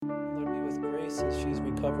as she's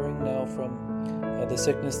recovering now from the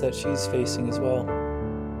sickness that she's facing as well.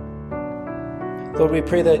 Lord, we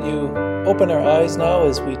pray that you open our eyes now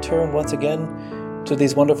as we turn once again to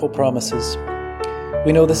these wonderful promises.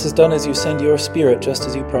 We know this is done as you send your Spirit, just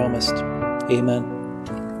as you promised. Amen.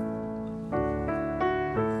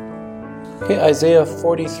 Okay, Isaiah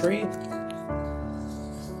 43,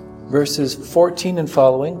 verses 14 and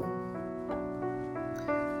following.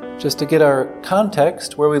 Just to get our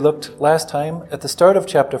context, where we looked last time at the start of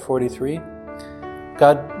chapter 43,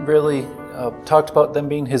 God really talked about them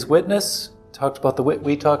being His witness. We talked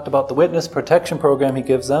about the witness protection program He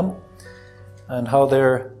gives them, and how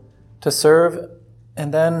they're to serve.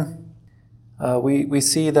 And then we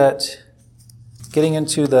see that getting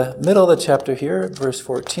into the middle of the chapter here, verse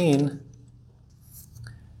 14,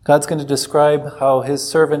 God's going to describe how His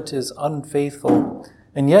servant is unfaithful,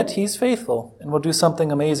 and yet He's faithful and will do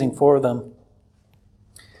something amazing for them.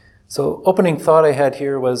 So, opening thought I had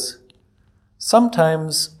here was,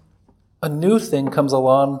 sometimes a new thing comes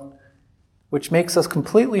along which makes us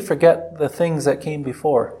completely forget the things that came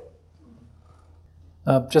before.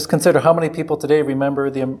 Just consider how many people today remember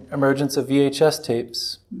the emergence of VHS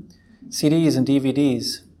tapes, CDs and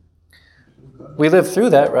DVDs. We lived through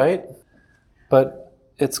that, right? But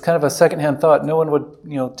it's kind of a secondhand thought. No one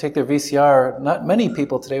would, take their VCR. Not many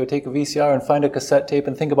people today would take a VCR and find a cassette tape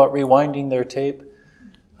and think about rewinding their tape.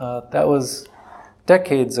 That was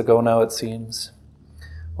decades ago now, it seems.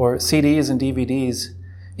 Or CDs and DVDs.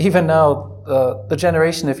 Even now, the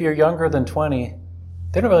generation, if you're younger than 20,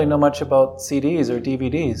 they don't really know much about CDs or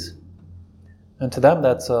DVDs. And to them,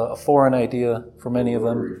 that's a foreign idea for many of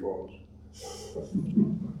them.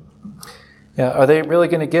 Yeah, are they really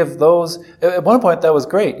going to give those? At one point, that was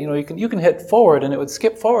great. You can hit forward and it would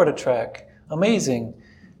skip forward a track. Amazing.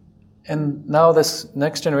 And now this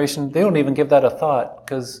next generation, they don't even give that a thought,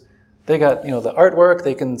 because they got, the artwork,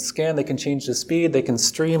 they can scan, they can change the speed, they can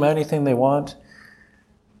stream anything they want.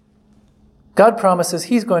 God promises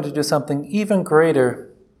He's going to do something even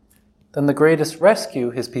greater than the greatest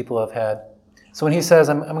rescue His people have had. So when He says,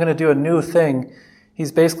 I'm going to do a new thing,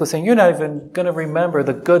 He's basically saying, you're not even going to remember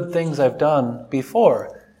the good things I've done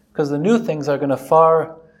before, because the new things are going to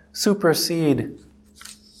far supersede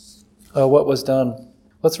what was done.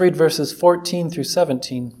 Let's read verses 14 through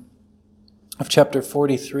 17 of chapter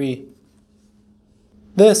 43.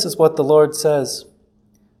 This is what the Lord says,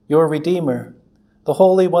 your Redeemer, the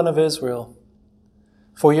Holy One of Israel.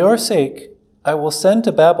 For your sake, I will send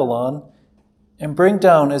to Babylon and bring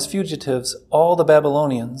down as fugitives all the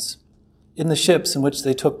Babylonians in the ships in which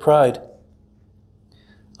they took pride.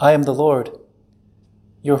 I am the Lord,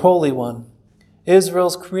 your Holy One,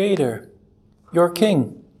 Israel's Creator, your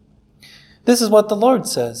King. This is what the Lord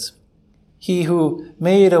says, He who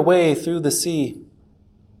made a way through the sea,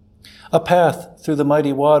 a path through the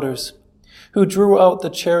mighty waters, who drew out the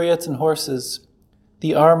chariots and horses,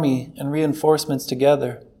 the army and reinforcements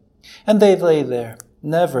together, and they lay there,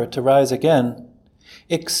 never to rise again,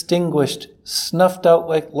 extinguished, snuffed out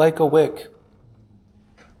like a wick.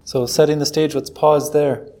 So setting the stage, let's pause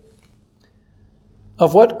there.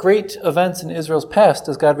 Of what great events in Israel's past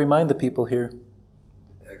does God remind the people here?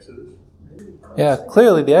 Exodus. Yeah,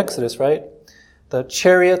 clearly the Exodus, right? The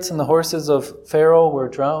chariots and the horses of Pharaoh were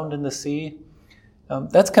drowned in the sea.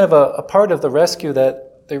 That's kind of a part of the rescue that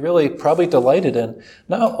they really probably delighted in.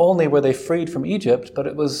 Not only were they freed from Egypt, but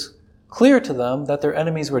it was clear to them that their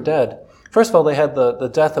enemies were dead. First of all, they had the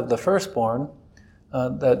death of the firstborn,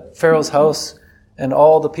 that Pharaoh's house and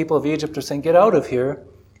all the people of Egypt are saying, get out of here.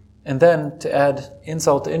 And then, to add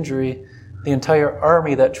insult to injury, the entire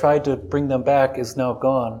army that tried to bring them back is now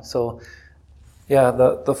gone. So, yeah,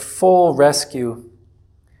 the full rescue.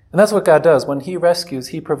 And that's what God does. When He rescues,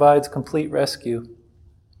 He provides complete rescue.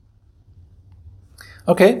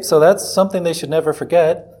 Okay, so that's something they should never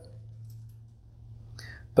forget.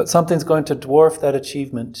 But something's going to dwarf that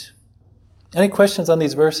achievement. Any questions on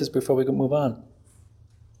these verses before we move on?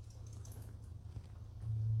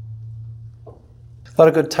 A lot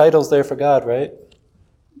of good titles there for God, right?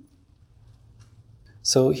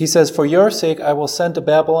 So He says, for your sake I will send to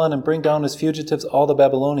Babylon and bring down as fugitives all the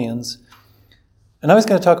Babylonians. And now He's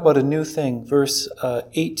going to talk about a new thing, verse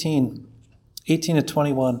 18 to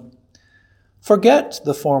 21. Forget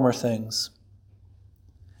the former things,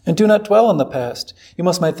 and do not dwell on the past. You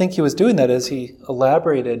might think He was doing that as He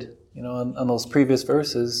elaborated, on those previous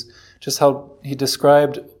verses, just how He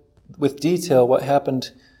described with detail what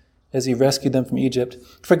happened as He rescued them from Egypt.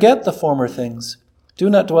 Forget the former things. Do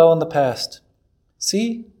not dwell on the past.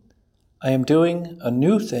 See, I am doing a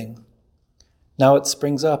new thing. Now it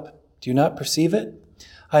springs up. Do you not perceive it?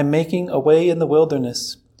 I am making a way in the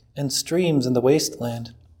wilderness and streams in the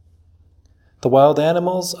wasteland. The wild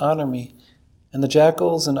animals honor me, and the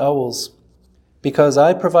jackals and owls, because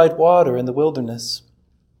I provide water in the wilderness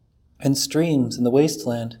and streams in the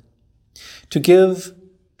wasteland, to give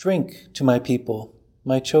drink to my people,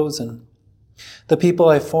 my chosen, the people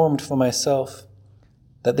I formed for myself,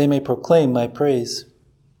 that they may proclaim my praise.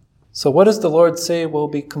 So what does the Lord say will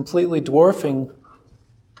be completely dwarfing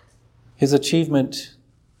his achievement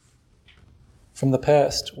from the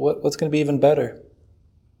past? What's going to be even better?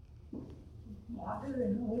 Water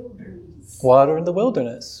in the wilderness. Water in the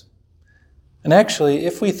wilderness. And actually,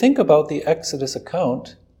 if we think about the Exodus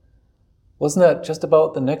account, wasn't that just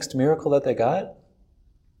about the next miracle that they got?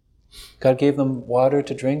 God gave them water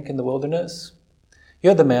to drink in the wilderness. You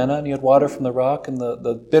had the manna, and you had water from the rock, and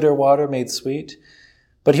the bitter water made sweet.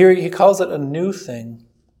 But here he calls it a new thing.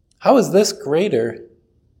 How is this greater?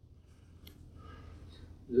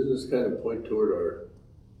 Doesn't this kind of point toward our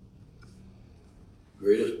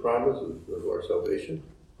greatest promise of our salvation?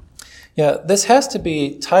 Yeah, this has to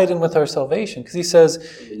be tied in with our salvation, because he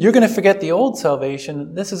says, you're going to forget the old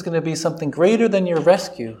salvation. This is going to be something greater than your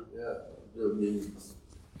rescue. Yeah, I mean,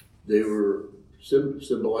 they were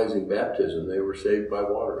symbolizing baptism. They were saved by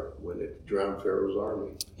water when it drowned Pharaoh's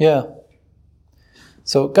army. Yeah.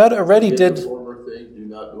 So God already did... The former thing, do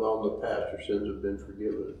not dwell on the past. Your sins have been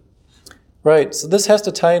forgiven. Right, so this has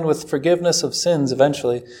to tie in with forgiveness of sins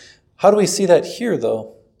eventually. How do we see that here,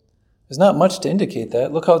 though? There's not much to indicate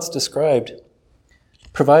that. Look how it's described.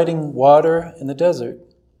 Providing water in the desert.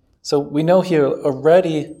 So we know he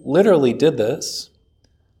already literally did this,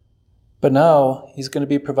 but now he's going to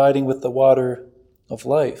be providing with the water of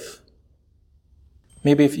life.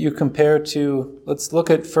 Maybe if you compare to, let's look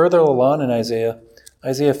at further along in Isaiah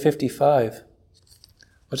 55.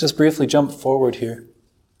 Let's just briefly jump forward here.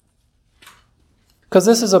 Because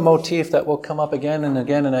this is a motif that will come up again and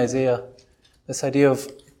again in Isaiah. This idea of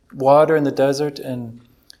water in the desert and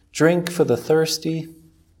drink for the thirsty.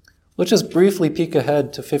 Let's just briefly peek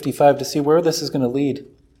ahead to 55 to see where this is going to lead.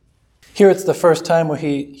 Here it's the first time where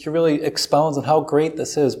he really expounds on how great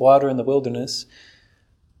this is, water in the wilderness.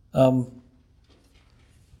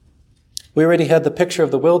 We already had the picture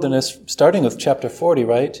of the wilderness starting with chapter 40,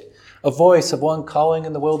 right? A voice of one calling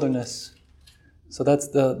in the wilderness. So that's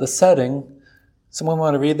the setting. Someone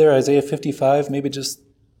want to read there, Isaiah 55? Maybe just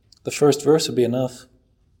the first verse would be enough.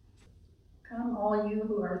 Come, all you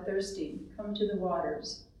who are thirsty, come to the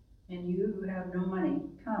waters. And you who have no money,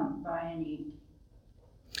 come, buy and eat.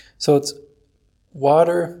 So it's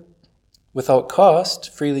water without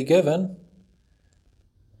cost, freely given.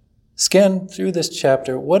 Scan through this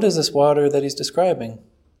chapter. What is this water that he's describing?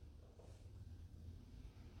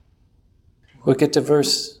 We'll get to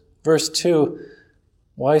verse 2.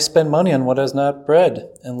 Why spend money on what is not bread,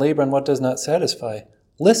 and labor on what does not satisfy?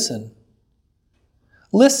 Listen.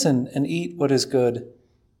 Listen and eat what is good,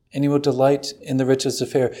 and you will delight in the riches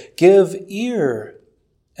of fare. Give ear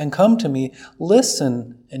and come to me.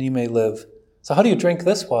 Listen, and you may live. So how do you drink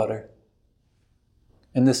this water?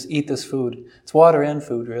 And eat this food? It's water and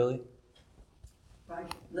food, really. By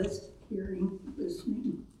hearing,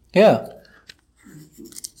 listening. Yeah.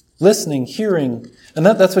 Listening, hearing. And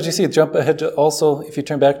that's what you see. Jump ahead to also, if you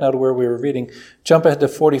turn back now to where we were reading, jump ahead to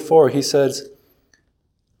 44. He says,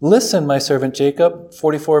 listen, my servant Jacob,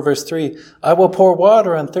 44 verse 3, I will pour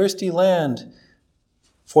water on thirsty land.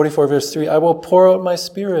 44 verse 3, I will pour out my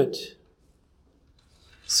spirit.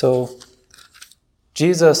 So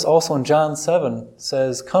Jesus also in John 7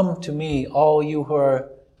 says, come to me, all you who are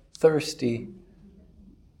thirsty,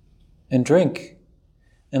 and drink.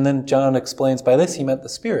 And then John explains by this he meant the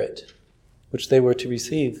Spirit, which they were to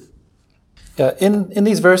receive. Yeah, in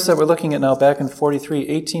these verses that we're looking at now, back in 43,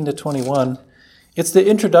 18 to 21, it's the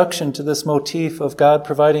introduction to this motif of God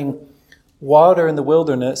providing water in the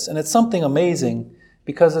wilderness, and it's something amazing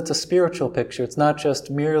because it's a spiritual picture. It's not just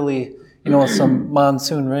merely, some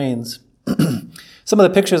monsoon rains. Some of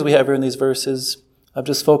the pictures we have here in these verses, I'm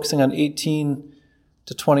just focusing on 18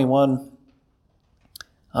 to 21.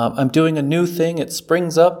 I'm doing a new thing. It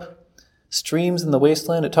springs up, streams in the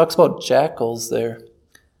wasteland. It talks about jackals there.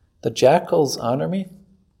 The jackals honor me.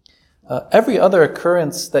 Every other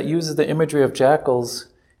occurrence that uses the imagery of jackals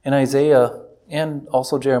in Isaiah and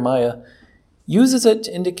also Jeremiah uses it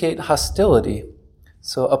to indicate hostility.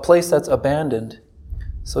 So a place that's abandoned.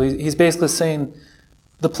 So he's basically saying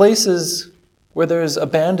the places where there's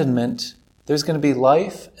abandonment, there's going to be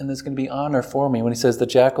life and there's going to be honor for me when he says the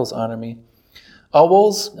jackals honor me.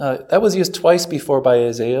 Owls, that was used twice before by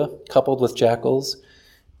Isaiah, coupled with jackals.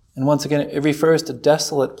 And once again, it refers to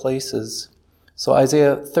desolate places. So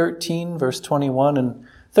Isaiah 13, verse 21, and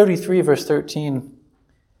 33, verse 13,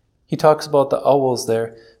 he talks about the owls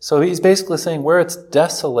there. So he's basically saying where it's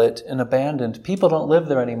desolate and abandoned, people don't live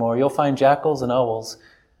there anymore. You'll find jackals and owls.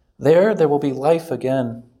 There will be life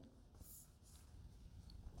again.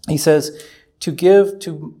 He says, to give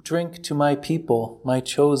to drink to my people, my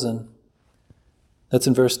chosen. That's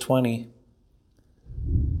in verse 20.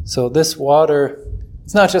 So this water,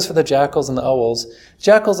 it's not just for the jackals and the owls.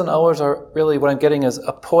 Jackals and owls are really, what I'm getting is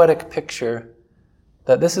a poetic picture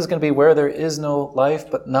that this is going to be where there is no life,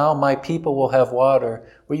 but now my people will have water,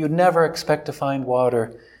 where you'd never expect to find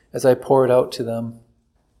water as I pour it out to them.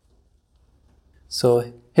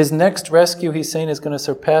 So his next rescue, he's saying, is going to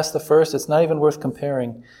surpass the first. It's not even worth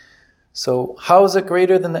comparing. So how is it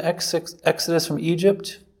greater than the exodus from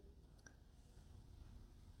Egypt?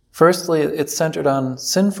 Firstly, it's centered on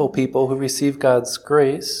sinful people who receive God's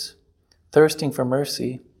grace, thirsting for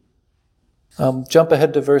mercy. Jump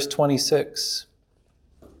ahead to verse 26.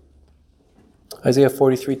 Isaiah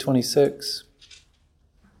 43:26.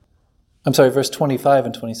 I'm sorry, verse 25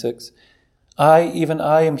 and 26. I, even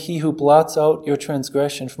I, am he who blots out your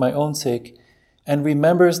transgression for my own sake and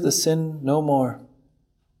remembers the sin no more.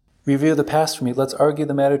 Review the past for me. Let's argue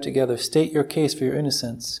the matter together. State your case for your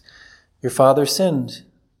innocence. Your father sinned.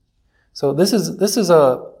 So this is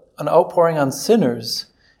an outpouring on sinners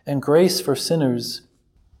and grace for sinners.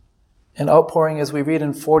 An outpouring, as we read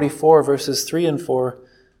in 44, verses 3 and 4,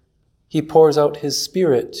 he pours out his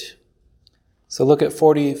Spirit. So look at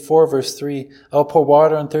 44, verse 3. I'll pour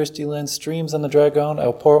water on thirsty land, streams on the dry ground.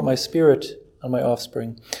 I'll pour out my Spirit on my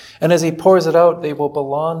offspring. And as he pours it out, they will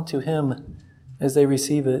belong to him as they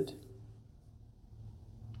receive it.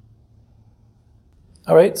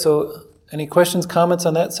 All right, so any questions, comments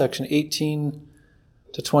on that section, 18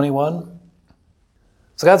 to 21?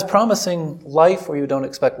 So God's promising life where you don't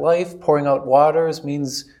expect life. Pouring out waters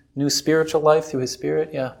means new spiritual life through his Spirit.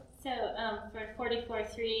 Yeah. So for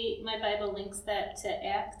 44:3, my Bible links that to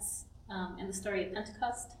Acts and the story of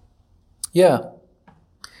Pentecost. Yeah,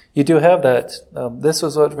 you do have that. This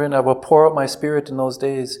was what's written, I will pour out my Spirit in those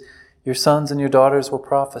days. Your sons and your daughters will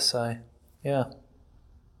prophesy. Yeah.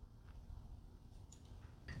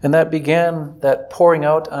 And that began that pouring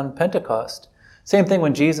out on Pentecost. Same thing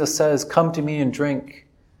when Jesus says, come to me and drink.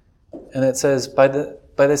 And it says, by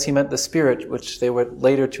this he meant the Spirit, which they were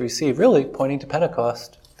later to receive, really pointing to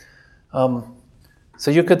Pentecost. So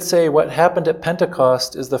you could say what happened at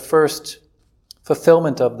Pentecost is the first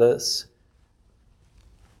fulfillment of this.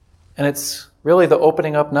 And it's really the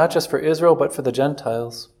opening up not just for Israel, but for the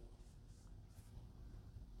Gentiles.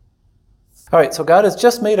 All right, so God has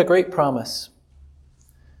just made a great promise.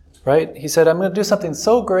 Right? He said, I'm going to do something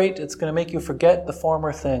so great, it's going to make you forget the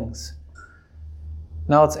former things.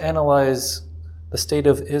 Now let's analyze the state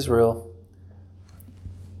of Israel.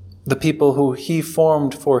 The people who he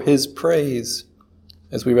formed for his praise,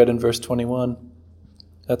 as we read in verse 21.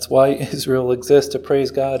 That's why Israel exists, to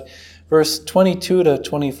praise God. Verse 22 to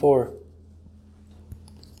 24.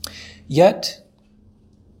 Yet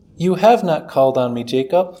you have not called on me,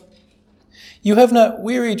 Jacob. You have not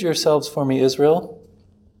wearied yourselves for me, Israel.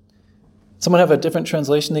 Someone have a different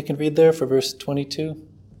translation they can read there for verse 22?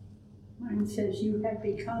 Mine says, you have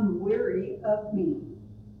become weary of me.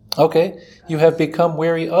 Okay, you have become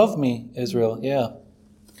weary of me, Israel. Yeah.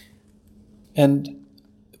 And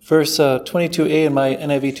verse 22a in my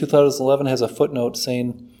NIV 2011 has a footnote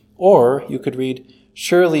saying, or you could read,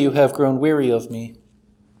 surely you have grown weary of me.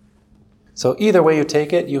 So either way you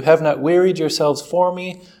take it, you have not wearied yourselves for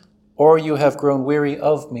me, or you have grown weary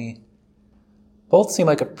of me. Both seem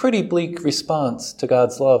like a pretty bleak response to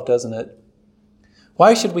God's love, doesn't it?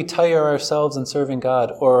 Why should we tire ourselves in serving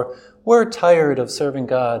God? Or we're tired of serving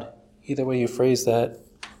God. Either way you phrase that.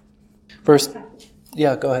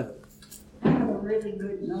 Yeah, go ahead. I have a really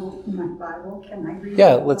good note in my Bible. Can I read it?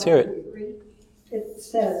 Yeah, let's hear it. It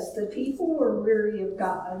says, the people were weary of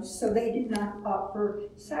God, so they did not offer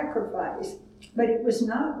sacrifice. But it was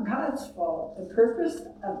not God's fault. The purpose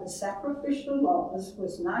of the sacrificial laws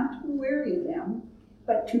was not to weary them,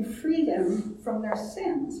 but to free them from their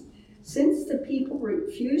sins. Since the people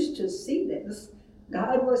refused to see this,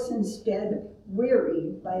 God was instead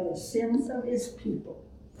wearied by the sins of his people.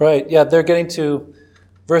 Right, yeah, they're getting to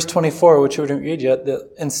verse 24, which we didn't read yet.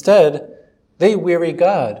 Instead, they weary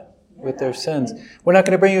God with their sins. We're not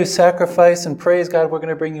going to bring you sacrifice and praise God. We're going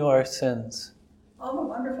to bring you our sins. All the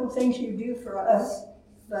wonderful things you do for us,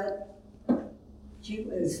 but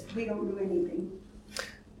we don't do anything.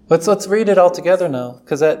 Let's read it all together now,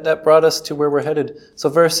 because that brought us to where we're headed. So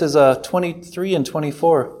verses 23 and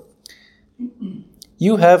 24.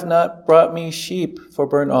 You have not brought me sheep for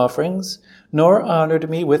burnt offerings, nor honored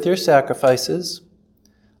me with your sacrifices.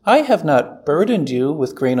 I have not burdened you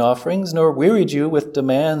with grain offerings, nor wearied you with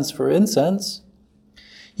demands for incense.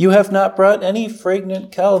 You have not brought any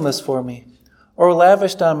fragrant calamus for me, or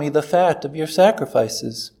lavished on me the fat of your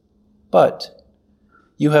sacrifices. But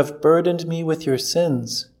you have burdened me with your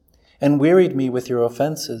sins, and wearied me with your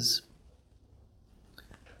offenses.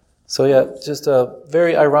 So yeah, just a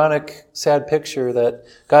very ironic, sad picture that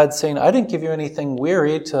God's saying, I didn't give you anything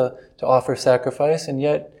weary to offer sacrifice, and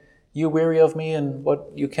yet you weary of me and what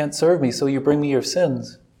you can't serve me, so you bring me your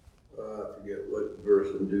sins. I forget what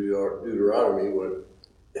verse in Deuteronomy, what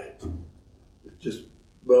just,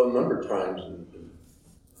 well, a number of times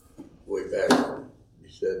way back, he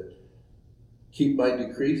said, keep my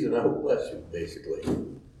decrees and I will bless you, basically.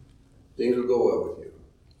 Things will go well with you.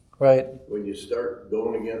 Right. When you start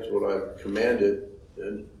going against what I've commanded,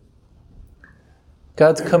 then...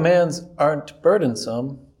 God's commands aren't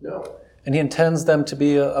burdensome. No. And he intends them to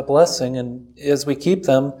be a blessing. And as we keep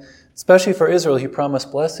them, especially for Israel, he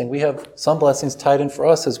promised blessing. We have some blessings tied in for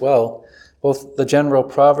us as well. Both the general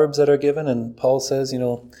proverbs that are given, and Paul says,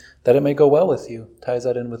 that it may go well with you. Ties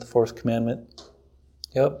that in with the fourth commandment.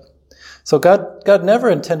 Yep. So God never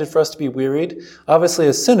intended for us to be wearied. Obviously,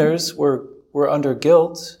 as sinners, we're under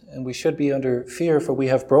guilt, and we should be under fear, for we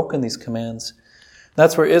have broken these commands.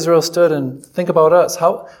 That's where Israel stood, and think about us.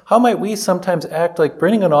 How might we sometimes act like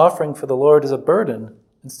bringing an offering for the Lord is a burden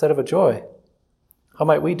instead of a joy? How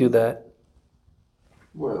might we do that?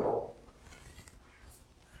 Well,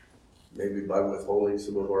 maybe by withholding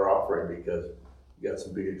some of our offering because we got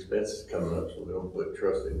some big expenses coming up, so we don't put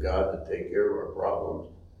trust in God to take care of our problems.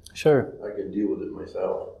 Sure. I can deal with it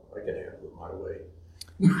myself. I can handle it my way.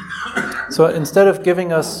 So instead of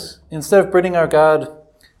bringing our God,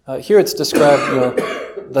 here it's described,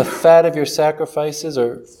 the fat of your sacrifices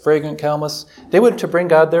or fragrant calamus. They would to bring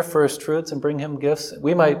God their first fruits and bring him gifts.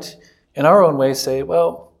 We might, in our own way, say,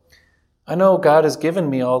 well, I know God has given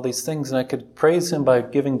me all these things, and I could praise him by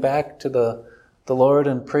giving back to the Lord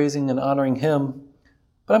and praising and honoring him,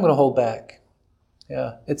 but I'm going to hold back.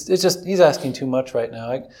 Yeah, it's just, he's asking too much right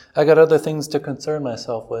now. I got other things to concern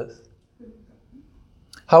myself with.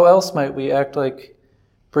 How else might we act like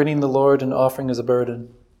bringing the Lord and offering is a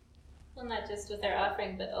burden? Well, not just with our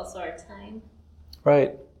offering, but also our time.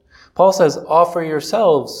 Right. Paul says, offer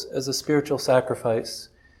yourselves as a spiritual sacrifice.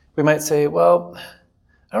 We might say, well,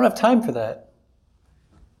 I don't have time for that.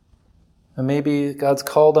 And maybe God's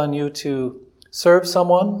called on you to serve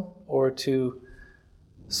someone or to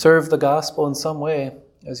serve the gospel in some way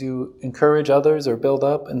as you encourage others or build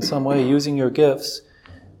up in some way using your gifts.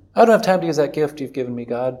 I don't have time to use that gift you've given me,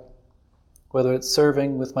 God. Whether it's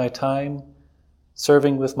serving with my time,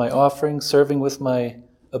 serving with my offering, serving with my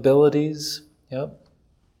abilities. Yep.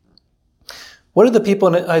 What did the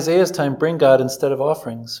people in Isaiah's time bring God instead of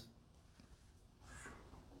offerings?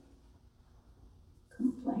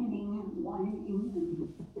 Complaining and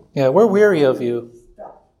whining Yeah, we're weary of you. and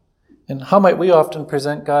stuff. And how might we often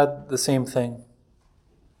present God the same thing?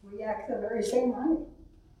 We act the very same way.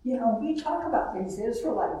 We talk about these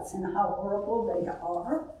Israelites and how horrible they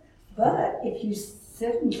are, but if you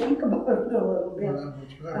sit and think about it a little bit,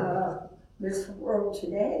 this world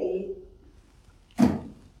today,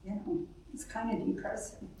 it's kind of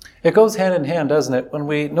depressing. It goes hand in hand, doesn't it? When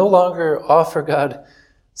we no longer offer God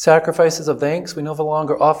sacrifices of thanks, we no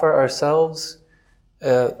longer offer ourselves.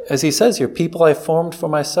 As he says here, people I formed for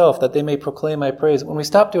myself, that they may proclaim my praise. When we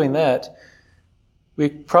stop doing that, we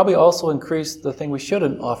probably also increase the thing we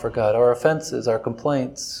shouldn't offer God, our offenses, our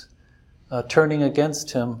complaints, turning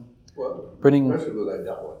against him. Well, bringing, especially with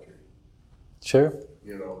idolatry. Sure.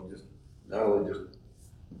 Just not only just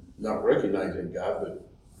not recognizing God, but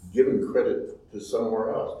giving credit to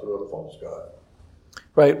somewhere else, to a false God.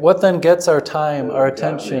 Right. What then gets our time, our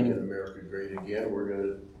attention? Making America great again, we're going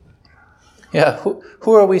to... Yeah.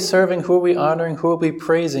 Who are we serving? Who are we honoring? Who are we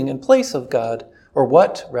praising in place of God? Or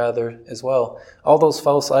what, rather, as well? All those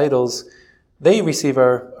false idols, they receive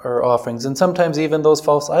our offerings. And sometimes even those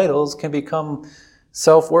false idols can become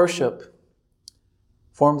self-worship,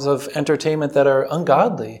 forms of entertainment that are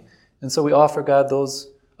ungodly. And so we offer God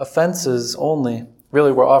those offenses only.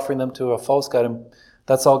 Really, we're offering them to a false God, and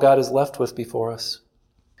that's all God is left with before us.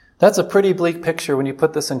 That's a pretty bleak picture when you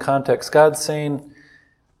put this in context. God's saying,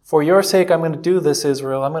 for your sake, I'm going to do this,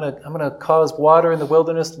 Israel. I'm going to cause water in the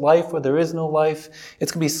wilderness, life where there is no life.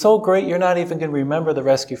 It's going to be so great, you're not even going to remember the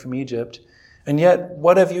rescue from Egypt. And yet,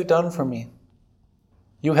 what have you done for me?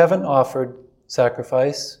 You haven't offered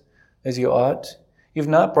sacrifice as you ought. You've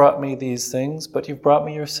not brought me these things, but you've brought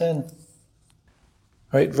me your sin.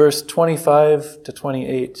 All right, verse 25 to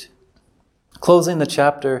 28. Closing the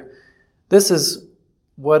chapter, this is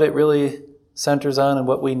what it really centers on and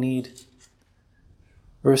what we need.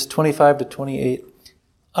 Verse 25 to 28.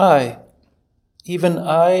 I, even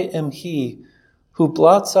I am he who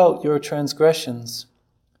blots out your transgressions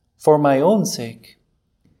for my own sake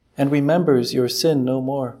and remembers your sin no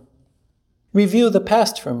more. Review the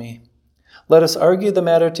past for me. Let us argue the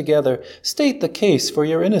matter together. State the case for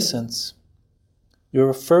your innocence.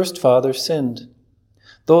 Your first father sinned.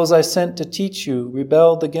 Those I sent to teach you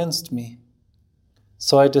rebelled against me.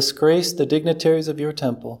 So I disgraced the dignitaries of your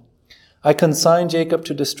temple. I consigned Jacob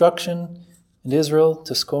to destruction and Israel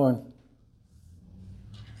to scorn.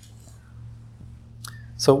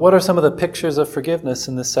 So what are some of the pictures of forgiveness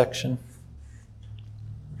in this section?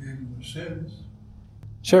 Forgiving the sins.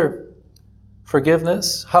 Sure.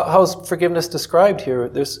 Forgiveness. How's forgiveness described here?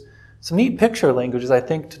 There's some neat picture languages, I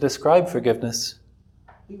think, to describe forgiveness.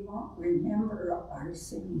 He won't remember our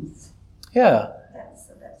sins. Yeah. That's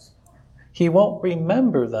the best part. He won't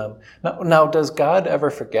remember them. Now, does God ever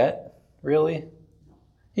forget? Really?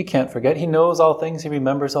 He can't forget. He knows all things. He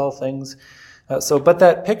remembers all things. But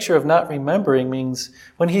that picture of not remembering means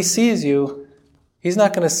when he sees you, he's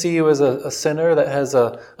not going to see you as a sinner that has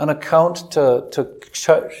an account to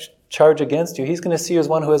charge against you. He's going to see you as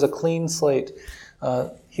one who has a clean slate.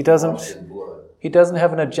 He doesn't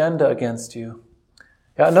have an agenda against you.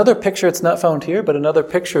 Yeah, another picture, it's not found here, but another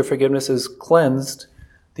picture of forgiveness is cleansed,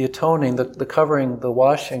 the atoning, the covering, the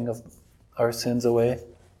washing of our sins away.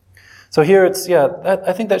 So here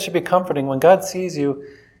I think that should be comforting. When God sees you,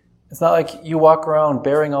 it's not like you walk around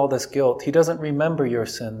bearing all this guilt. He doesn't remember your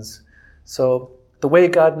sins. So the way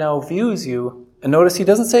God now views you, and notice he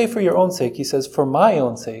doesn't say for your own sake, he says for my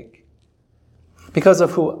own sake. Because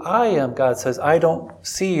of who I am, God says, I don't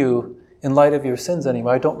see you in light of your sins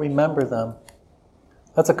anymore. I don't remember them.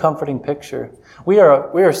 That's a comforting picture. We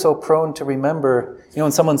are so prone to remember,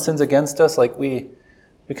 when someone sins against us, like we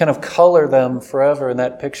kind of color them forever in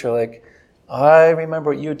that picture, like, I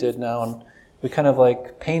remember what you did now, and we kind of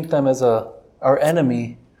like paint them as our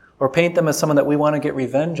enemy, or paint them as someone that we want to get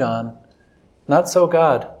revenge on. Not so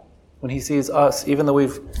God, when he sees us, even though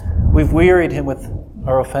we've wearied him with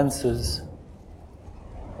our offenses.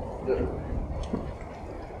 Maybe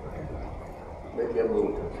I'm a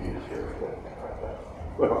little confused here.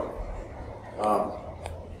 Well,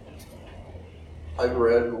 I've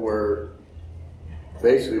read where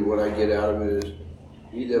basically what I get out of it is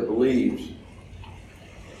he that believes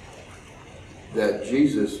that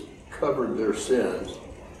Jesus covered their sins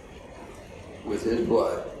with his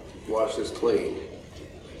blood, washed us clean,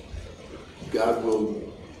 God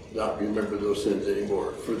will not remember those sins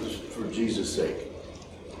anymore for Jesus' sake,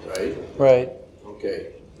 right? Right.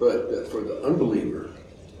 Okay, but for the unbeliever,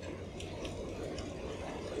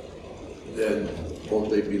 then won't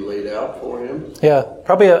they be laid out for him? Yeah,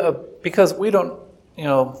 probably because we don't,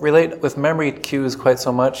 relate with memory cues quite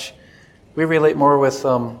so much. We relate more with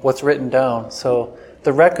what's written down. So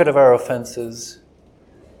the record of our offenses,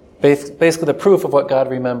 basically the proof of what God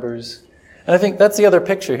remembers. And I think that's the other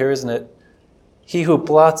picture here, isn't it? He who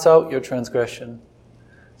blots out your transgression.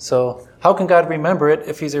 So how can God remember it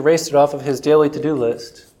if he's erased it off of his daily to-do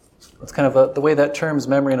list? It's kind of the way that term's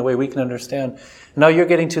memory in a way we can understand. Now you're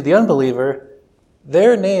getting to the unbeliever.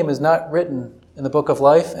 Their name is not written in the book of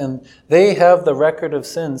life, and they have the record of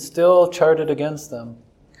sin still charted against them.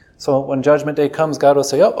 So when Judgment Day comes, God will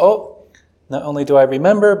say, oh, not only do I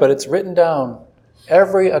remember, but it's written down.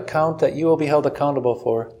 Every account that you will be held accountable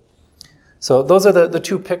for. So those are the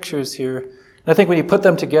two pictures here. And I think when you put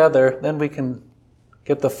them together, then we can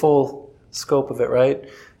get the full scope of it, right?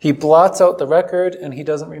 He blots out the record and he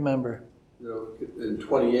doesn't remember. In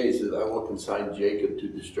 28 it says, I will consign Jacob to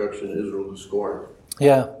destruction, Israel to scorn.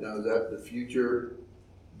 Yeah. Now is that the future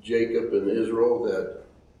Jacob and Israel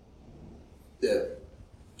that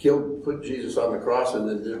put Jesus on the cross and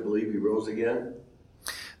then didn't believe he rose again?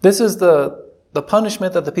 This is the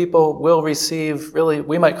punishment that the people will receive, really,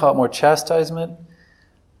 we might call it more chastisement,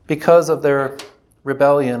 because of their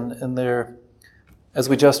rebellion and their, as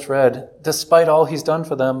we just read, despite all he's done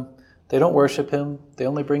for them, they don't worship him, they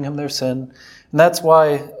only bring him their sin. And that's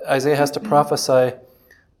why Isaiah has to prophesy,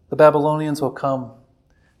 the Babylonians will come,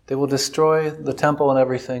 they will destroy the temple and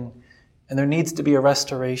everything, and there needs to be a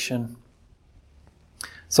restoration.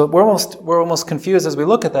 So we're almost confused as we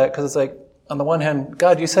look at that, because it's like, on the one hand,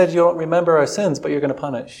 God, you said you don't remember our sins, but you're going to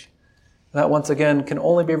punish. And that once again can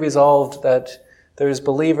only be resolved that there's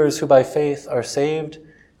believers who by faith are saved,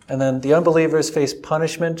 and then the unbelievers face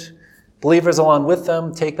punishment. Believers along with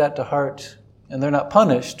them take that to heart, and they're not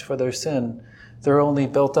punished for their sin. They're only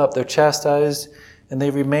built up, they're chastised, and they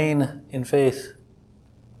remain in faith.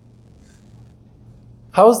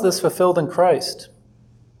 How is this fulfilled in Christ?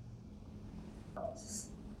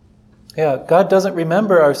 Yeah, God doesn't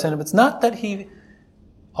remember our sin. It's not that He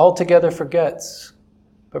altogether forgets,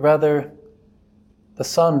 but rather the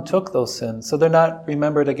Son took those sins, so they're not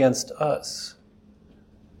remembered against us.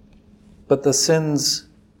 But the sins,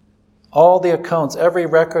 all the accounts, every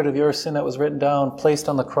record of your sin that was written down, placed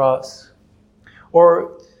on the cross.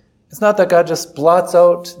 Or it's not that God just blots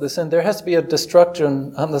out the sin. There has to be a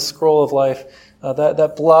destruction on the scroll of life.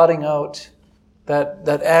 That blotting out,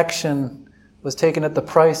 that action was taken at the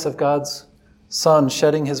price of God's Son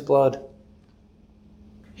shedding His blood.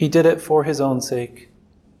 He did it for His own sake.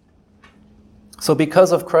 So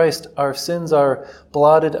because of Christ, our sins are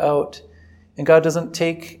blotted out, and God doesn't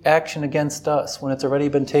take action against us when it's already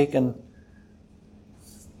been taken.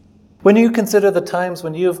 When you consider the times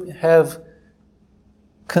when you have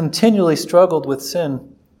continually struggled with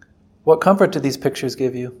sin, what comfort do these pictures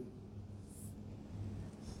give you?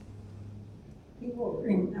 He will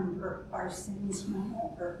remember our sins no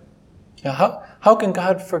more. Yeah, how can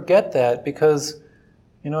God forget that? Because,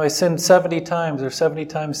 I sinned 70 times or 70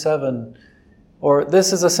 times 7. Or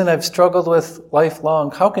this is a sin I've struggled with lifelong.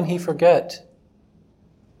 How can He forget?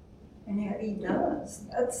 And yet He does.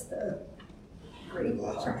 That's the great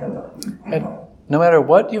part of it. And no matter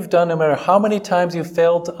what you've done, no matter how many times you've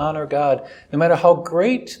failed to honor God, no matter how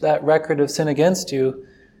great that record of sin against you,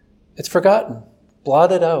 it's forgotten,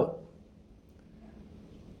 blotted out.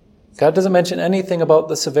 God doesn't mention anything about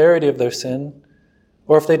the severity of their sin,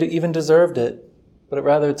 or if they even deserved it, but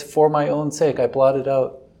rather it's for my own sake. I blot it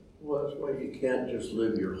out. Well, that's why you can't just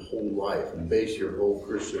live your whole life and base your whole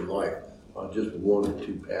Christian life on just 1 or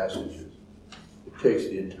 2 passages. It takes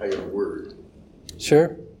the entire word.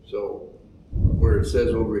 Sure. So where it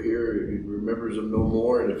says over here, He remembers them no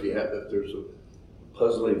more, and if there's a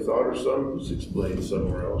puzzling thought or something, it's explained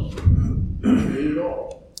somewhere else. Read it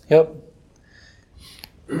all. Yep.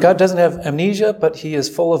 God doesn't have amnesia, but He is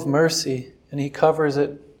full of mercy, and He covers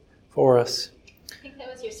it for us. I think that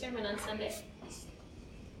was your sermon on Sunday.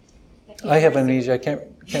 I have amnesia. I can't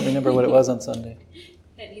remember what it was on Sunday.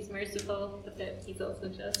 That He's merciful, but that He's also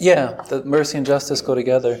just. Yeah, that mercy and justice go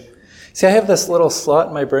together. See, I have this little slot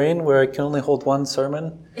in my brain where I can only hold one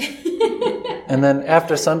sermon. And then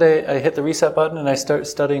after Sunday, I hit the reset button and I start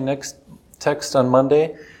studying next text on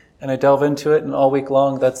Monday. And I delve into it, and all week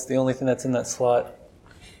long, that's the only thing that's in that slot.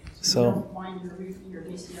 So, You don't wind your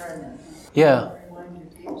VCR then. yeah. Rewind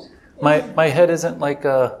your tapes. My head isn't like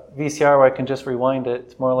a VCR where I can just rewind it.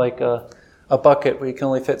 It's more like a bucket where you can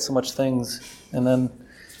only fit so much things and then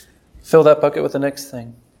fill that bucket with the next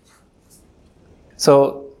thing.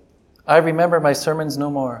 So I remember my sermons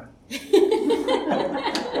no more.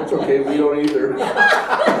 That's okay, we don't either.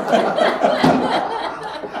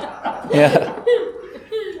 Yeah.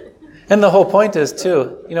 And the whole point is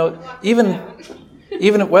too,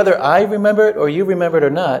 even whether I remember it or you remember it or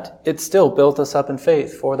not, it still built us up in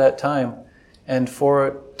faith for that time and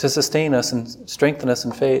to sustain us and strengthen us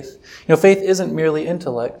in faith. Faith isn't merely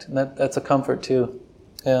intellect, and that's a comfort too.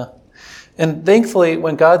 Yeah. And thankfully,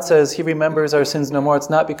 when God says He remembers our sins no more, it's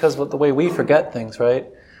not because of the way we forget things, right?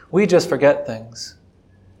 We just forget things.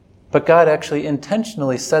 But God actually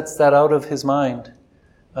intentionally sets that out of His mind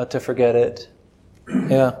to forget it.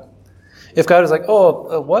 Yeah. If God is like,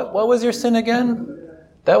 what was your sin again?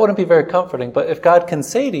 That wouldn't be very comforting. But if God can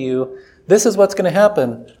say to you, this is what's going to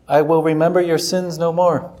happen. I will remember your sins no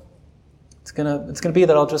more. It's going to be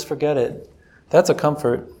that I'll just forget it. That's a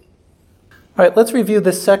comfort. All right, let's review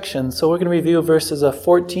this section. So we're going to review verses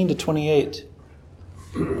 14 to 28.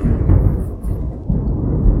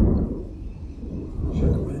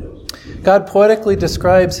 God poetically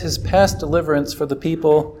describes His past deliverance for the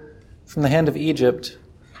people from the hand of Egypt.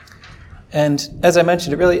 And as I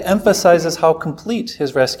mentioned, it really emphasizes how complete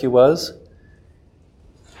His rescue was.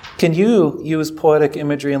 Can you use poetic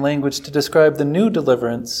imagery and language to describe the new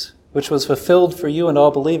deliverance, which was fulfilled for you and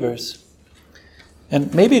all believers?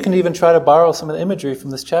 And maybe you can even try to borrow some of the imagery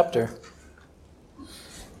from this chapter.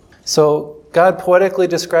 So God poetically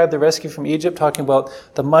described the rescue from Egypt, talking about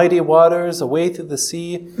the mighty waters, a way through the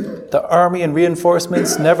sea, the army and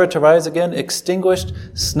reinforcements never to rise again, extinguished,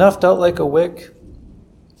 snuffed out like a wick.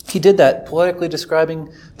 He did that, poetically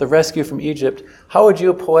describing the rescue from Egypt. How would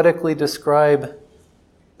you poetically describe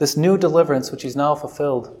this new deliverance which He's now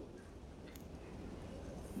fulfilled?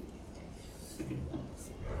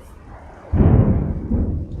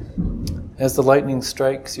 As the lightning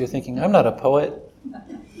strikes, you're thinking, I'm not a poet.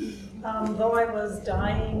 Though I was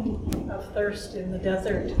dying of thirst in the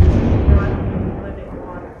desert, you brought me living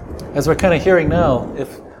water. As we're kind of hearing now, I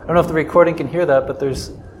don't know if the recording can hear that, but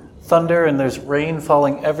there's thunder and there's rain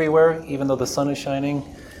falling everywhere, even though the sun is shining.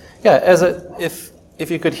 Yeah, if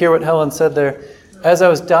you could hear what Helen said there, As I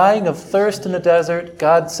was dying of thirst in the desert,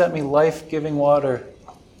 God sent me life-giving water.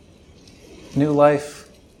 New life,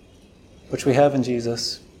 which we have in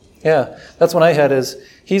Jesus. Yeah, that's what I had is,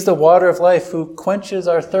 He's the water of life who quenches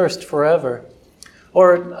our thirst forever.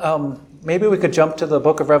 Or maybe we could jump to the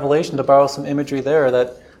book of Revelation to borrow some imagery there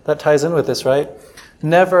that ties in with this, right?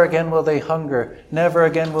 Never again will they hunger. Never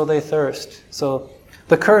again will they thirst. So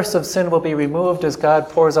the curse of sin will be removed as God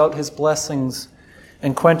pours out His blessings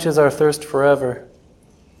and quenches our thirst forever.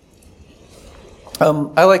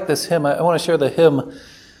 I like this hymn. I want to share the hymn.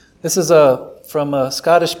 This is from a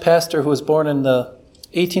Scottish pastor who was born in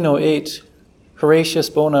 1808, Horatius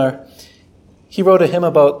Bonar. He wrote a hymn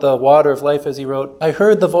about the water of life as he wrote, I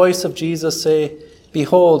heard the voice of Jesus say,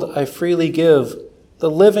 Behold, I freely give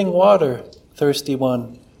the living water, thirsty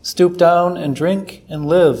one. Stoop down and drink and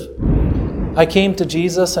live. I came to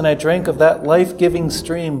Jesus and I drank of that life-giving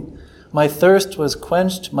stream. My thirst was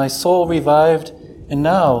quenched, my soul revived, and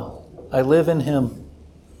now I live in Him.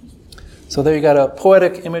 So there you got a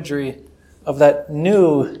poetic imagery of that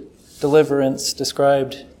new deliverance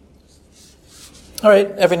described. All right,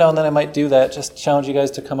 every now and then I might do that, just challenge you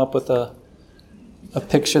guys to come up with a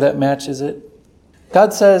picture that matches it.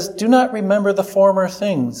 God says, do not remember the former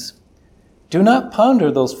things. Do not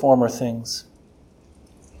ponder those former things.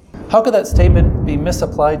 How could that statement be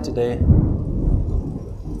misapplied today?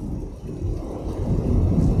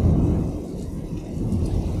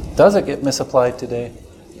 Does it get misapplied today?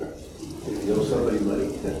 If you owe somebody money.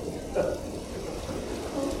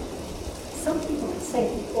 Some people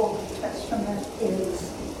say the Old Testament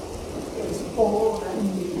is old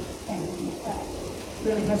and that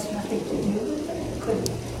really has nothing to do with it. Could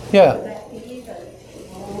that be that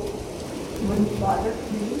wouldn't bother to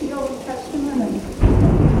read the Old Testament and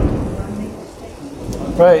make a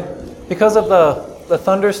statement? Right. Because of the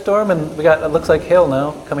thunderstorm, and we got, it looks like hail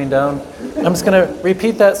now coming down. I'm just going to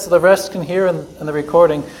repeat that so the rest can hear in the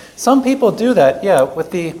recording. Some people do that, yeah. With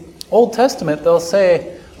the Old Testament, they'll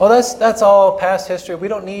say, oh, that's all past history. We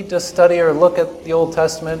don't need to study or look at the Old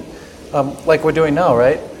Testament like we're doing now,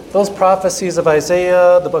 right? Those prophecies of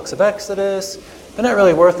Isaiah, the books of Exodus, they're not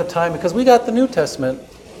really worth the time because we got the New Testament.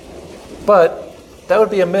 But that would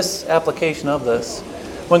be a misapplication of this.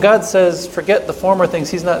 When God says, forget the former things,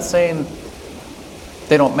 He's not saying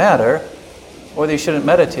they don't matter or they shouldn't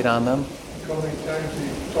meditate on them. How many times He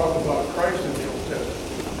talked about Christ in the Old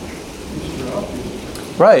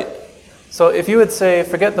Testament? Right. So if you would say,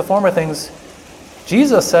 forget the former things,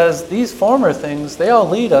 Jesus says these former things, they all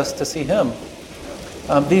lead us to see Him.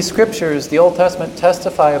 These scriptures, the Old Testament,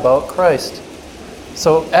 testify about Christ.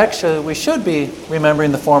 So actually, we should be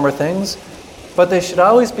remembering the former things, but they should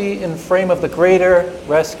always be in frame of the greater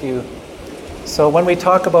rescue. So when we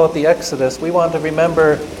talk about the Exodus, we want to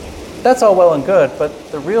remember that's all well and good,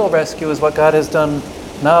 but the real rescue is what God has done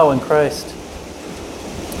now in Christ.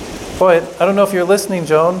 Boy, I don't know if you're listening,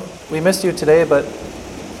 Joan. We missed you today, but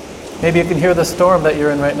maybe you can hear the storm that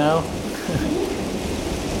you're in right now.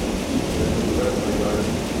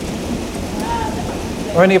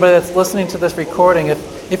 Or anybody that's listening to this recording,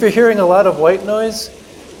 if you're hearing a lot of white noise,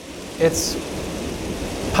 it's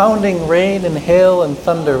pounding rain and hail and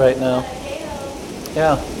thunder right now.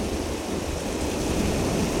 Yeah.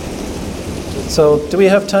 So, do we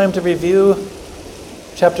have time to review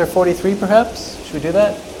chapter 43 perhaps? Should we do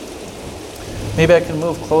that? Maybe I can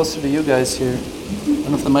move closer to you guys here. I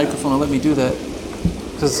don't know if the microphone will let me do that.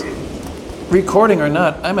 Because recording or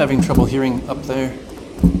not, I'm having trouble hearing up there.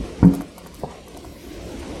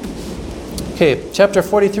 Okay, chapter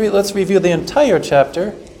 43, let's review the entire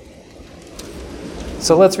chapter.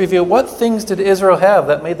 So let's review, what things did Israel have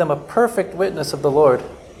that made them a perfect witness of the Lord?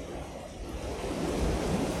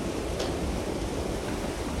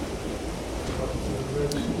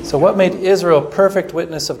 So what made Israel a perfect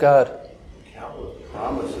witness of God? Countless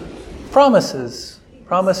promises. Promises.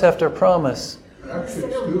 Promise after promise.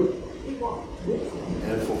 Actions too.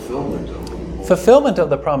 And fulfillment of them. Fulfillment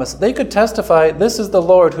of the promise. They could testify, this is the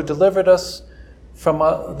Lord who delivered us from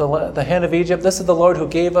the hand of Egypt. This is the Lord who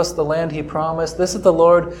gave us the land He promised. This is the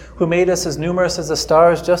Lord who made us as numerous as the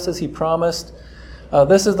stars, just as He promised.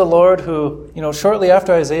 This is the Lord who, shortly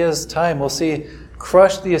after Isaiah's time, we'll see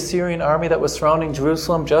crushed the Assyrian army that was surrounding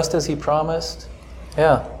Jerusalem, just as He promised.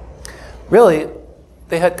 Yeah. Really,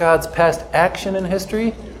 they had God's past action in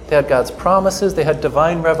history. They had God's promises. They had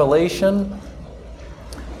divine revelation.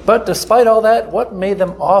 But despite all that, what made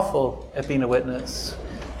them awful at being a witness?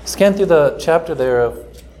 Scan through the chapter there of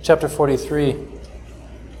chapter 43.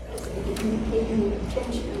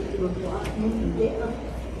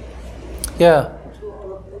 Yeah.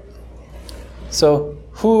 So,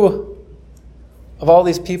 who of all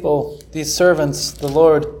these people, these servants, the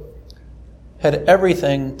Lord had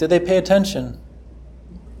everything. Did they pay attention?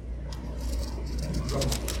 They've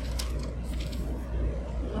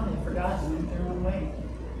forgotten in their own way.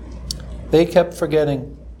 They kept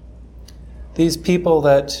forgetting. These people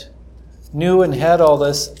that knew and had all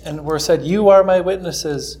this and were said, "You are my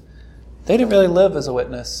witnesses," they didn't really live as a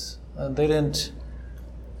witness. They didn't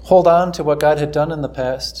hold on to what God had done in the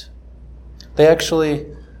past. They actually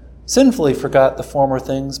sinfully forgot the former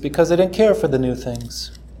things because they didn't care for the new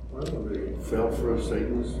things. Well, they fell for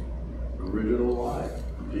Satan's original lie.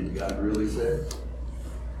 Did God really say?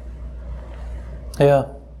 Yeah.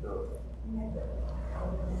 No.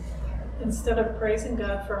 Instead of praising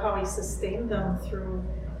God for how he sustained them through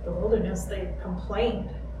the wilderness, they complained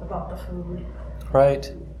about the food.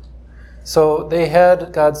 Right. So they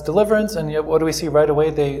had God's deliverance, and yet what do we see right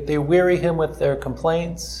away? They weary him with their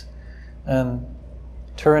complaints and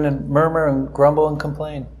turn and murmur and grumble and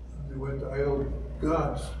complain. They went to idol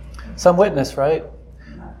gods. Some witness, right?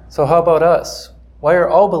 So how about us? Why are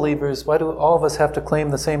all believers, why do all of us have to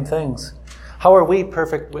claim the same things? How are we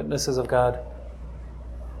perfect witnesses of God?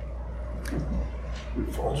 We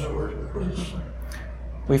fall short.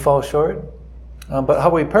 We fall short. But how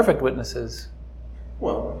are we perfect witnesses?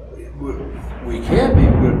 Well, we can be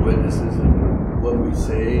good witnesses in what we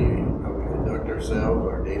say, how we conduct ourselves,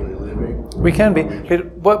 our daily living. We can be.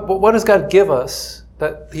 But what does God give us?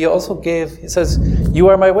 That he also gave, he says, "You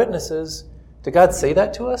are my witnesses." Did God say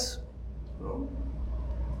that to us? No.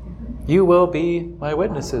 You will be my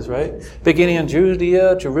witnesses, right? Beginning in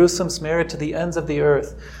Judea, Jerusalem, Samaria, to the ends of the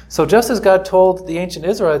earth. So just as God told the ancient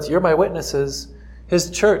Israelites, "You're my witnesses," his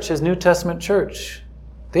church, his New Testament church,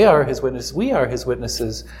 they are his witnesses. We are his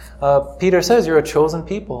witnesses. Peter says, "You're a chosen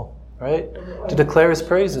people," right? To declare his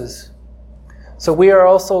praises. So we are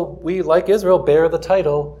also, we like Israel, bear the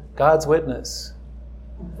title God's witness.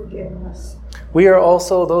 Forgiveness. We are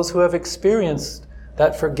also those who have experienced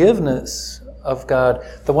that forgiveness of God,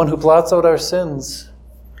 the one who blots out our sins.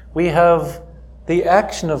 We have the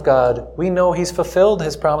action of God. We know he's fulfilled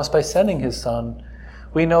his promise by sending his Son.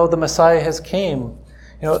 We know the Messiah has came.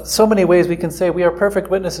 So many ways we can say we are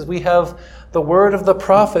perfect witnesses. We have the word of the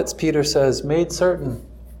prophets, Peter says, made certain.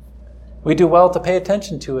 We do well to pay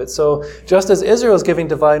attention to it. So just as Israel is given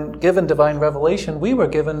divine revelation, we were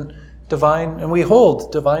given divine, and we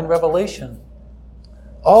hold divine revelation.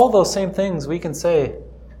 All those same things we can say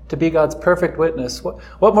to be God's perfect witness.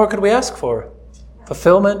 What more could we ask for?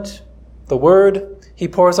 Fulfillment, the word. He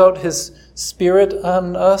pours out his Spirit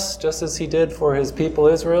on us, just as he did for his people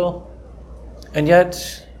Israel. And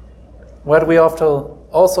yet, why do we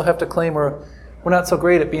also have to claim we're not so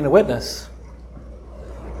great at being a witness?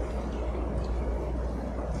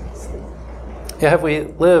 Yeah, have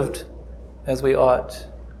we lived as we ought?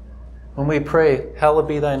 When we pray, "Hallowed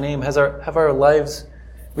be thy name," have our lives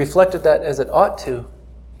reflected that as it ought to?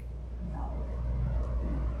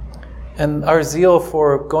 And our zeal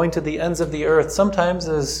for going to the ends of the earth sometimes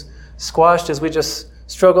is squashed as we just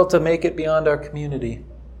struggle to make it beyond our community.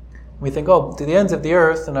 We think, to the ends of the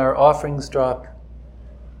earth, and our offerings drop.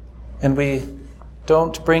 And we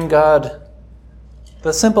don't bring God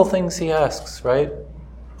the simple things he asks, right?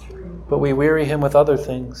 But we weary him with other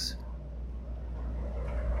things.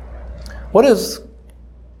 What is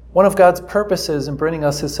one of God's purposes in bringing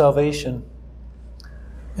us his salvation?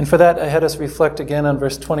 And for that, I had us reflect again on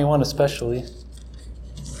verse 21 especially.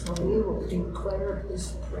 So we will declare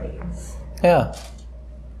his praise. Yeah.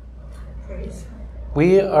 Praise.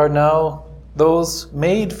 We are now those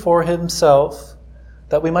made for himself,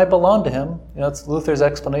 that we might belong to him. It's Luther's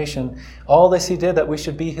explanation. All this he did, that we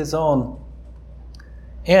should be his own,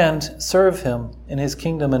 and serve him in his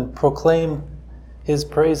kingdom and proclaim his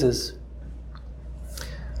praises.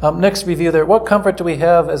 Next review there. What comfort do we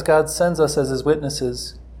have as God sends us as his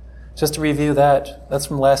witnesses? Just to review that. That's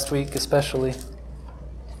from last week especially.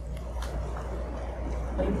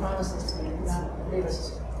 But he promises to not leave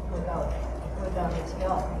us without his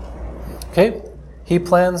help. Okay. He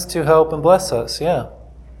plans to help and bless us, yeah.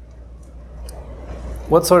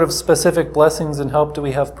 What sort of specific blessings and help do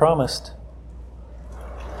we have promised?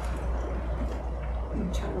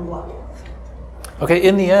 Eternal life. Okay,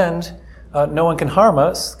 in the end, no one can harm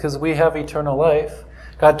us because we have eternal life.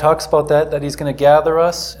 God talks about that he's going to gather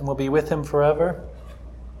us and we'll be with him forever.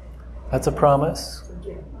 That's a promise.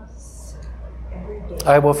 Forgiveness. Every day.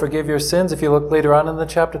 I will forgive your sins. If you look later on in the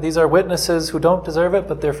chapter, these are witnesses who don't deserve it,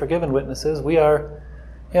 but they're forgiven witnesses. We are,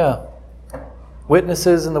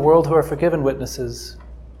 witnesses in the world who are forgiven witnesses.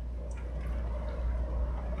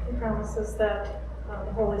 He promises that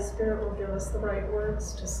the Holy Spirit will give us the right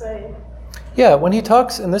words to say. Yeah, when he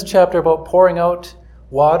talks in this chapter about pouring out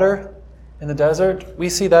water in the desert, we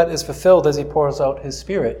see that is fulfilled as he pours out his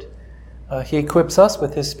Spirit. He equips us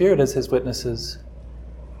with his Spirit as his witnesses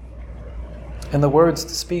and the words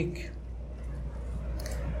to speak.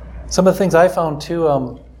 Some of the things I found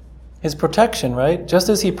too, his protection, right? Just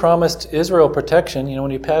as he promised Israel protection,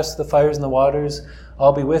 when you pass the fires and the waters,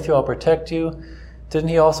 I'll be with you, I'll protect you. Didn't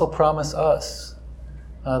he also promise us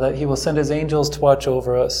that he will send his angels to watch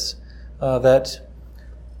over us? That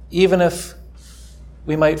even if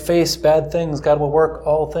we might face bad things, God will work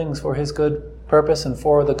all things for his good purpose and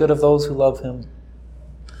for the good of those who love him.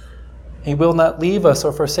 He will not leave us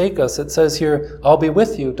or forsake us. It says here, I'll be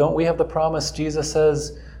with you. Don't we have the promise? Jesus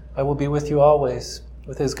says, I will be with you always.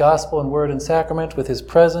 With his gospel and word and sacrament, with his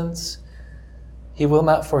presence, he will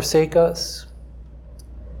not forsake us.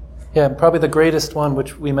 Yeah, and probably the greatest one,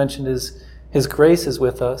 which we mentioned, is his grace is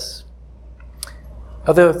with us.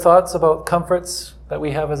 Other thoughts about comforts that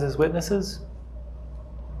we have as his witnesses?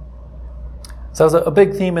 So that was a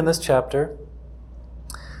big theme in this chapter.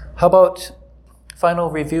 How about final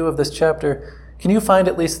review of this chapter? Can you find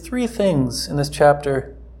at least 3 things in this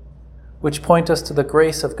chapter which point us to the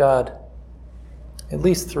grace of God? At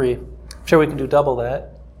least 3. I'm sure we can do double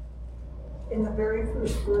that. In the very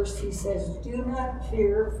first verse, he says, do not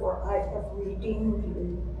fear, for I have redeemed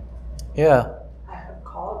you. Yeah. I have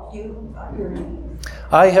called you by your name.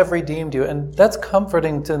 I have redeemed you. And that's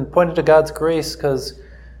comforting to point to God's grace, because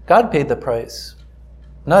God paid the price,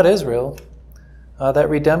 not Israel. That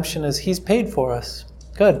redemption is he's paid for us.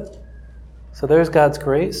 Good. So there's God's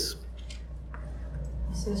grace.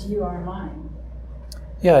 He says, you are mine.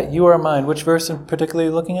 Yeah, you are mine. Which verse in particular are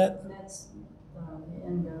you looking at? That's the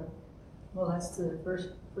end of, that's the first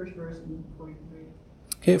verse in 43.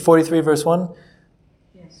 Okay, 43 verse 1.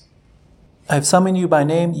 Yes. I have summoned you by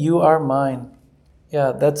name, you are mine.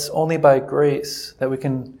 Yeah, that's only by grace that we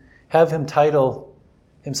can have him title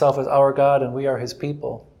himself as our God and we are his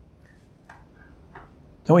people.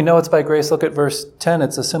 And we know it's by grace. Look at verse 10,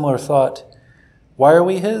 it's a similar thought. Why are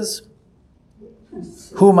we his?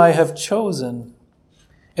 Whom I have chosen.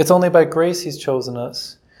 It's only by grace he's chosen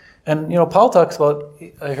us. And, Paul talks about,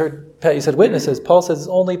 I heard, Pat, you said witnesses. Paul says it's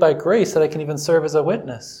only by grace that I can even serve as a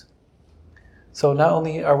witness. So not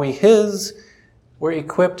only are we his, we're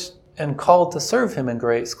equipped and called to serve him in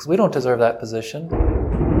grace, because we don't deserve that position.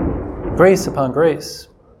 Grace upon grace.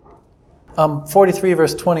 43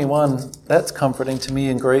 verse 21, that's comforting to me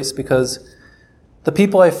in grace, because the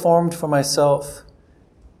people I formed for myself,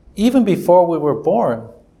 even before we were born,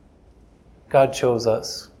 God chose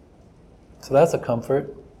us. So that's a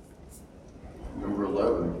comfort. Number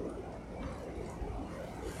 11.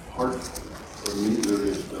 Apart from me, there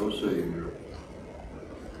is no Savior.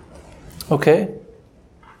 Okay.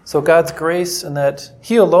 So God's grace and that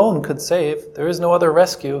he alone could save. There is no other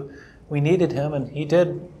rescue. We needed him, and he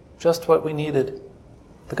did just what we needed.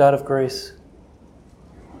 The God of grace.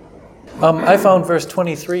 I found verse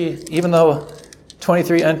 23, even though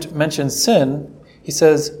 23 mentions sin, he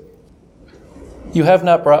says, you have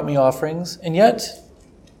not brought me offerings, and yet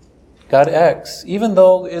God acts. Even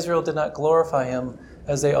though Israel did not glorify him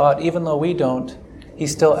as they ought, even though we don't, he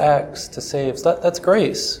still acts to save. So that's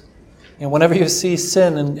grace. Whenever you see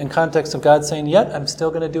sin in context of God saying, yet I'm still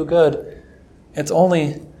going to do good, it's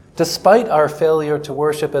only despite our failure to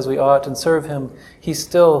worship as we ought and serve him, he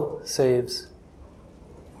still saves.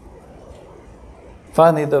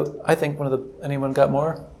 Finally, I think anyone got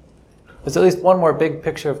more? There's at least one more big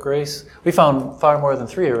picture of grace. We found far more than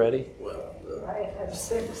 3 already. I have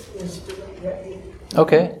 6 is ready.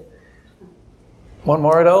 Okay. One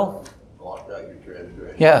more at all? Blot out your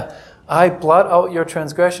transgression. Yeah. I blot out your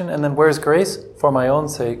transgression, and then where's grace? For my own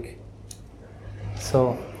sake.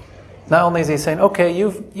 So, not only is he saying, okay,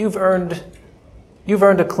 you've earned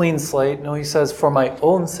a clean slate. No, he says, for my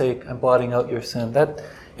own sake, I'm blotting out your sin.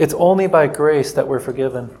 It's only by grace that we're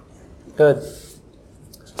forgiven. Good.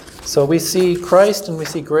 So we see Christ and we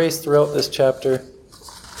see grace throughout this chapter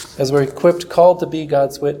as we're equipped, called to be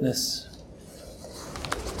God's witness.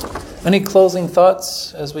 Any closing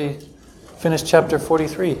thoughts as we finish chapter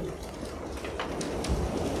 43?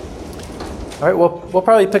 All right, we'll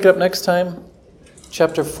probably pick it up next time,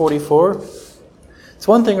 chapter 44. It's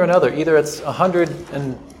one thing or another. Either it's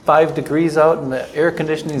 105 degrees out and the air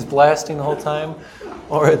conditioning is blasting the whole time,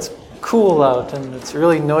 or it's cool out and it's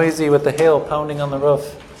really noisy with the hail pounding on the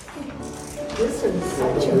roof. This is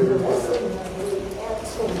such a blessing that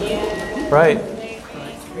we absolutely. Right.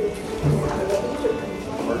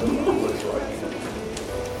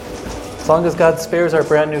 As long as God spares our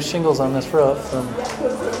brand new shingles on this roof,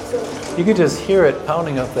 you could just hear it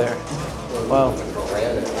pounding up there. Wow.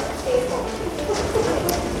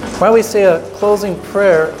 Why don't we say a closing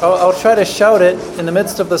prayer? I'll try to shout it in the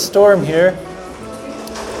midst of the storm here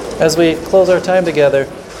as we close our time together.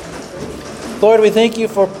 Lord, we thank you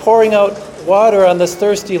for pouring out water on this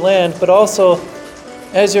thirsty land, but also,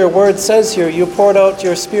 as your word says here, you poured out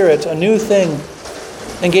your Spirit, a new thing,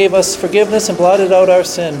 and gave us forgiveness and blotted out our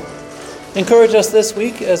sin. Encourage us this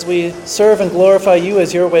week as we serve and glorify you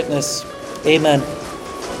as your witness. Amen.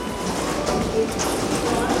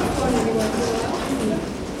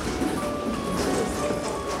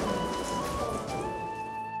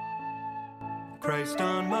 Christ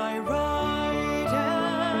on my right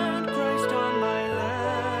hand, Christ on my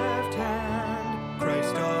left hand,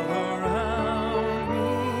 Christ all around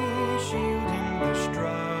me, shielding the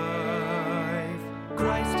strife.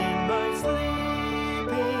 Christ in my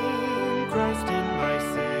sleeping, Christ in my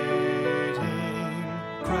sitting,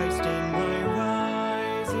 Christ in my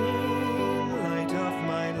rising, light of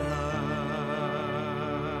my life.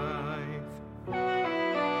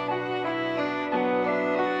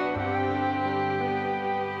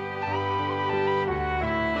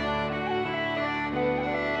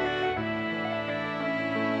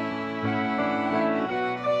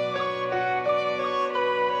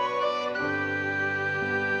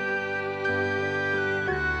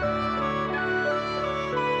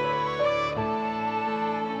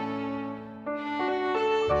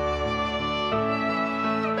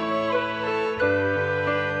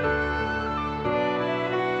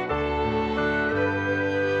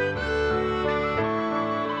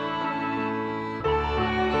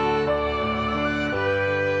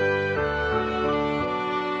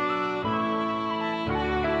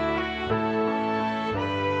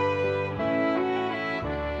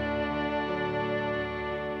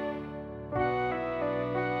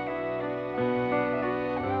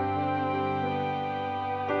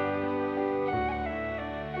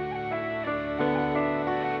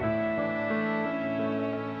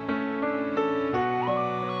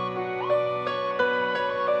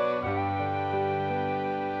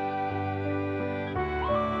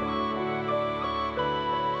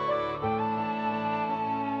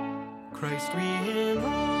 Christ we in